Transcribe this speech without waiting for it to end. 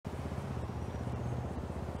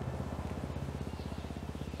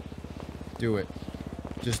Do it.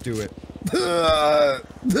 Just do it.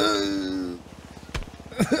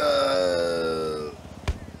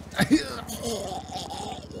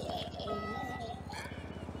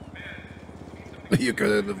 You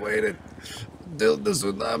couldn't have waited till the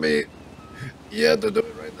tsunami. You had to do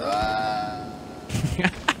it right now.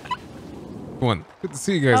 Good to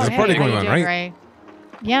see you guys. There's a party going on, right? Ray?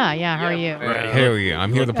 Yeah. How are you? Hell yeah,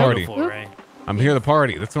 I'm here to party. I'm here to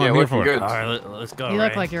party. That's what I'm here for. All right, let's go. You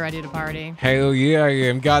look like you're ready to party. Hell yeah, I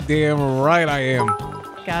am. Goddamn right I am.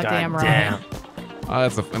 Goddamn right. Oh,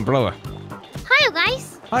 that's an umbrella. Hi, you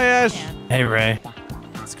guys. Hi, Ash. Yeah. Hey, Ray.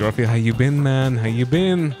 Scruffy, how you been, man? How you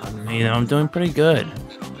been? You know, I'm doing pretty good.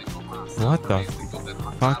 What the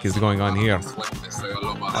fuck is going on here?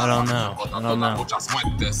 I don't know. I'm the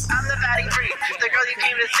fatty freak, the girl you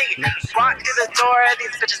came to see. Walk through the door,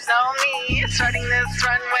 these bitches know me. Starting this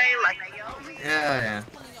runway like Naomi. Yeah.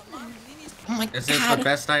 Oh my This god. is the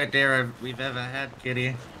best idea we've ever had,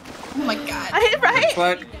 kitty. Oh my god.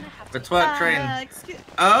 Right? The twerk train.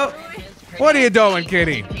 Oh! What are you doing,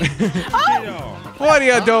 kitty? What are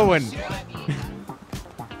you doing?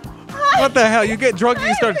 What the hell? You get drunk and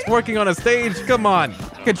you start twerking on a stage? Come on.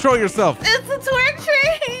 Control yourself. It's a twerk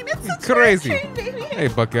train. It's a Crazy. twerk train, baby. Hey,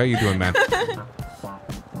 Bucky, how you doing, man?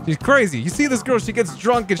 She's crazy. You see this girl, she gets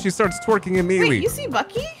drunk and she starts twerking immediately. Wait, you see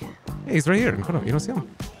Bucky? Hey, he's right here in front of you. You don't see him?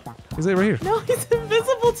 He's right here. No, he's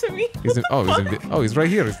invisible to me. He's he's right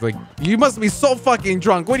here. It's like, you must be so fucking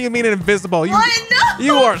drunk. What do you mean invisible? You,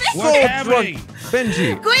 you are so drunk.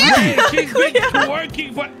 Benji. Hey, she's been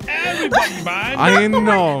twerking for everybody, man. I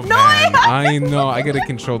know, man. I know. I gotta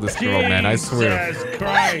control this girl, man. I swear. Jesus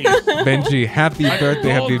Christ. Benji, happy birthday,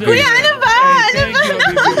 happy told birthday.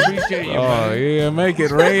 Appreciate you, Oh, man. yeah, make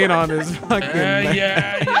it rain on this fucking man.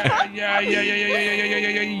 Yeah.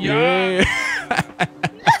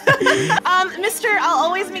 Mister, I'll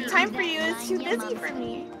always make time for you. It's too busy for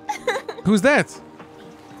me. Who's that?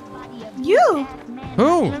 You.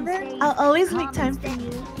 Who? Remember? I'll always make time for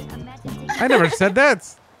you. I never said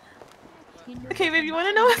that. Okay, babe, you want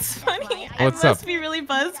to know what's funny? What's I must up? be really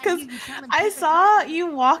buzzed because I saw you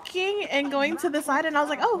walking and going to the side, and I was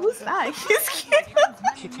like, oh, who's that? He's cute.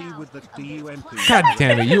 God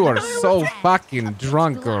damn it, you are so fucking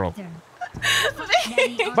drunk, girl.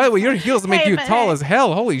 By the way, your heels make you tall as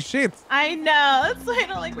hell. Holy shit. I know. That's why I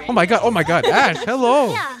don't like. Oh my god, Ash,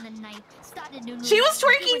 hello. She was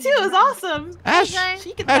twerking too. It was awesome. Ash,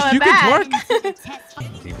 she can Ash, throw you it can back.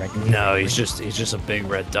 twerk? No, he's just a big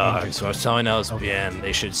red dog. So I was telling LSBN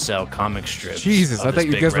they should sell comic strips. Jesus, of I this thought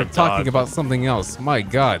you big guys were red talking dog. about something else. My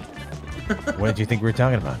god. What did you think we were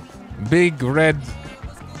talking about? Big red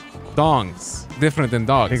dongs. Different than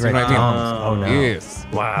dogs. Big You know red what I mean? dongs. Oh, no. Yes.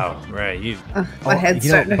 Wow, right. You. My head's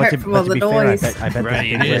starting to hurt from all the noise. I bet Right,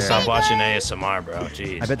 you this need big to stop watching ASMR, bro.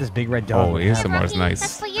 Jeez. I bet this big red dog. Oh, ASMR is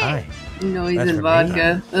nice. Hi. Noise That's and for me.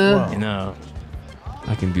 vodka. You know.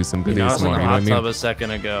 I can do some good I was ASMR, in you the know what I hot tub mean? a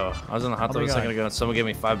second ago. I was in the hot Oh tub my a second God. ago, and someone gave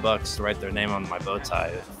me $5 to write their name on my bow tie.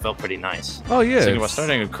 It felt pretty nice. Oh, yeah. Thinking about it's-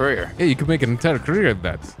 starting a career. Yeah, you could make an entire career at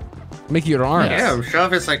that. Make it your arm. Yeah, I'm sure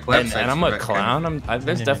if it's like websites. And I'm a for that clown.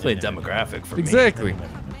 There's definitely a demographic for me. Exactly.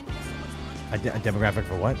 A demographic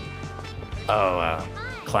for what? Oh,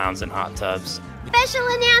 clowns in hot tubs. Special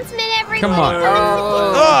announcement, everyone. Come on.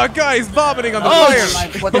 Oh, guys, vomiting on the fire.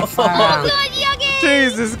 What the fuck?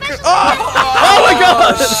 Jesus Christ. Oh my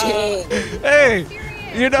god. Hey,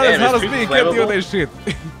 you're not as hot as me. Can't deal with that shit.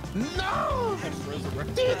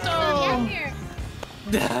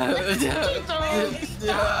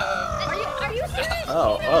 Are you serious?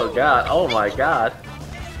 Oh god, oh my god.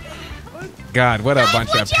 God, what a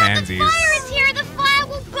bunch of pansies. The fire is here. The fire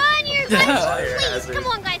will burn you. Guys, please, come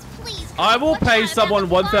on, guys, please. I will pay someone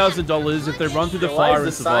 $1,000 if they run through the fire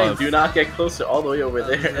and survive. Do not get closer all the way over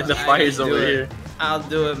there, and the fire's over here. I'll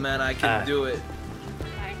do it, man. I can do it.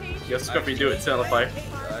 Yo, Scruffy, do it. Set on the fire.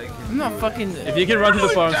 I'm not fucking. If you can run through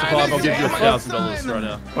the fire and survive, I'll give you $1,000 right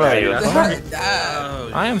now. Where are you?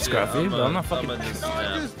 Oh, I am Scruffy, but I'm not fucking.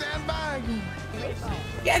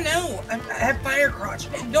 Yeah, no. I have fire crotch.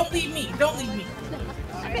 Don't leave me. Don't leave me.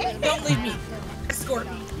 Don't leave me. Escort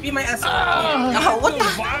me. Be my escort. Oh, what the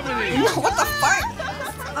fuck? No, what the fuck?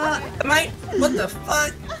 What the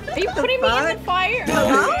fuck? Are you putting me in the fire?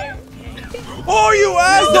 Oh, you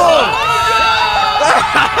asshole!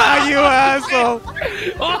 You asshole!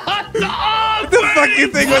 What the fuck you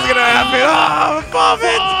think was gonna happen? Oh,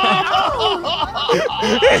 vomit!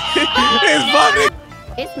 It's vomiting!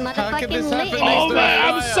 It's motherfucking lit. Oh man,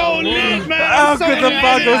 I'm so lit, man. How could the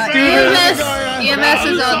fuck do this? EMS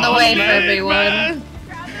is on the way for everyone.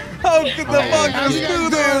 How could the fuckers do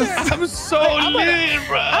this? I'm so lit,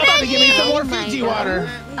 bro. I'm about to give me some more Fiji water.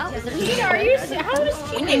 Are you? How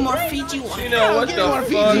is We need more Fiji water. You know what Get the more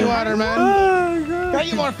fuck? Fiji water, man. Can I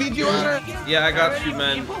get more Fiji water? Yeah, I got you,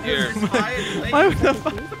 man. Here. What the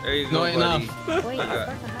fuck? There you go, No, buddy. enough.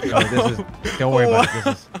 No, don't worry about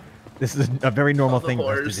it. This is a very normal thing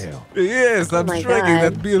for us to do. Yes, I'm striking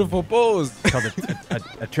that beautiful pose. It's called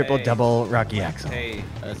a triple double Rocky axle. Hey,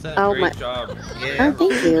 Oh great my. job. Oh, Yeah. thank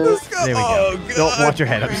you. There we go. Don't watch your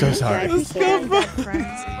head. I'm so sorry.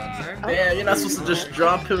 Damn, you're not supposed to just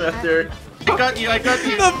drop him after. I got you. I got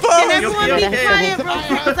you. The Can pose. everyone be quiet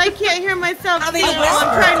because I can't hear myself? I'm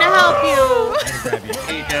trying to help you.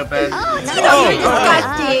 Here you go, Ben.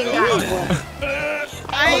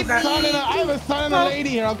 I was telling a lady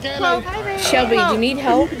here, okay? Shelby, do you need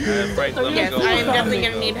help? Right, let me Yes, go. I am definitely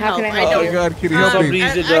gonna need help. can I I help Oh don't. my God, can you For help some me?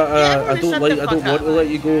 reason, I don't want to let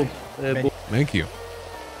you go. Thank you.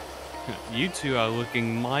 You two are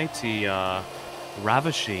looking mighty,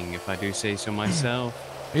 ravishing, if I do say so myself.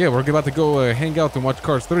 Yeah, we're about to go hang out and watch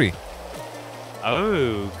Cars 3.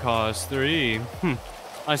 Oh, Cars 3.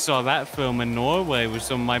 I saw that film in Norway with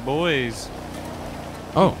some of my boys.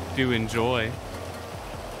 Oh, Do enjoy.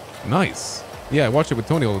 nice. Yeah, I watch it with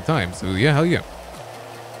Tony all the time, so yeah, hell yeah.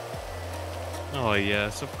 Oh,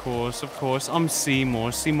 yes, of course, of course. I'm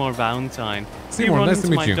Seymour Valentine. Seymour, you run nice to into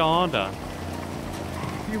meet my you. daughter.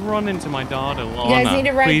 You run into my daughter, guys Lana. need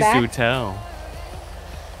to ride Please do back? tell.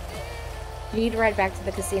 You need to ride back to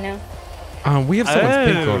the casino. We have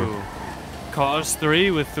someone's pin code. Oh, Cars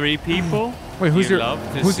 3 with 3 people? Wait, who's You your love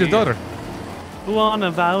to who's your see daughter? it.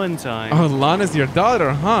 Lana Valentine. Oh, Lana's your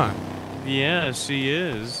daughter, huh? Yeah, she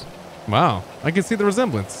is. Wow, I can see the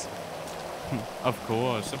resemblance. Of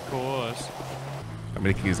course, of course. How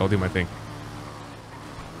many keys? I'll do my thing.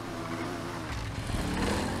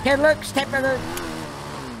 Here, look, stepbrother.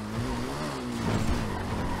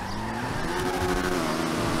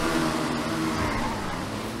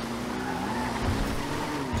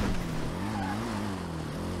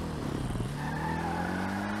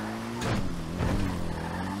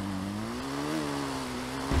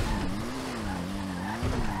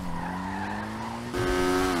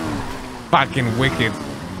 Fucking wicked.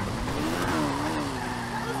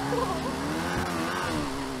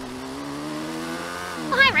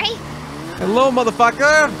 Oh, hi, Ray. Hello,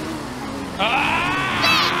 motherfucker.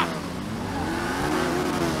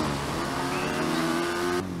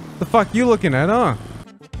 The fuck you looking at, huh?